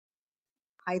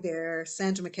Hi there,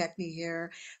 Sandra McKechnie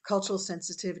here, cultural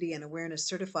sensitivity and awareness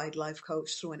certified life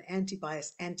coach through an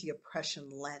anti-bias, anti-oppression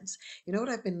lens. You know what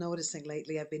I've been noticing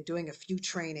lately? I've been doing a few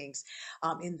trainings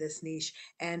in this niche,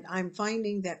 and I'm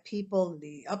finding that people in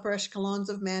the upper echelons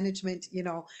of management,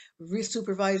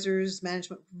 supervisors,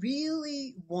 management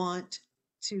really want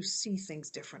to see things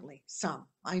differently. Some,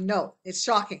 I know, it's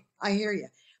shocking. I hear you.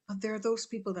 But there are those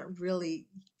people that really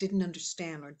didn't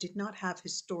understand or did not have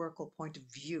historical point of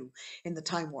view in the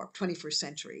time warp, 21st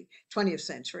century, 20th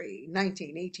century,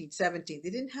 19, 18, 17. They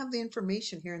didn't have the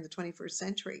information here in the 21st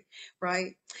century,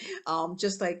 right?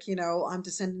 Just like, I'm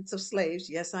descendants of slaves.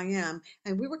 Yes, I am.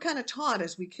 And we were kind of taught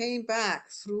as we came back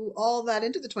through all that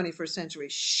into the 21st century,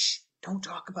 shh, don't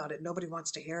talk about it. Nobody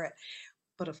wants to hear it.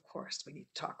 But of course, we need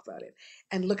to talk about it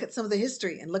and look at some of the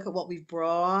history and look at what we've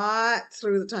brought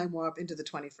through the time warp into the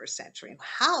 21st century and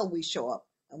how we show up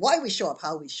and why we show up,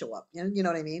 how we show up. You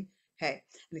know what I mean? Hey,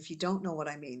 and if you don't know what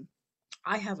I mean,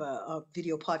 I have a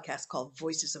video podcast called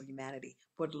Voices of Humanity.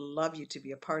 Would love you to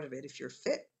be a part of it. If you're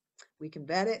fit, we can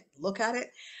vet it, look at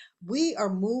it. We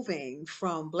are moving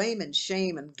from blame and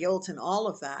shame and guilt and all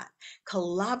of that,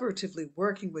 collaboratively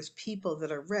working with people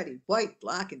that are ready, white,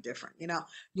 black, and different.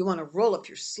 You want to roll up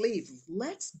your sleeve.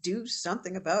 Let's do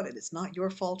something about it. It's not your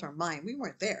fault or mine. We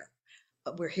weren't there.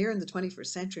 But we're here in the 21st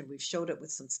century and we've showed up with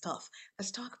some stuff.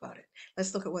 Let's talk about it.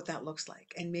 Let's look at what that looks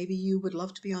like. And maybe you would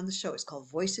love to be on the show. It's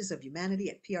called Voices of Humanity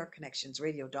at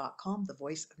prconnectionsradio.com, the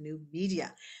voice of new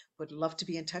media. Would love to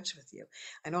be in touch with you.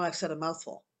 I know I've said a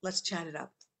mouthful. Let's chat it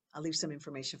up. I'll leave some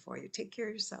information for you. Take care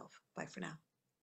of yourself. Bye for now.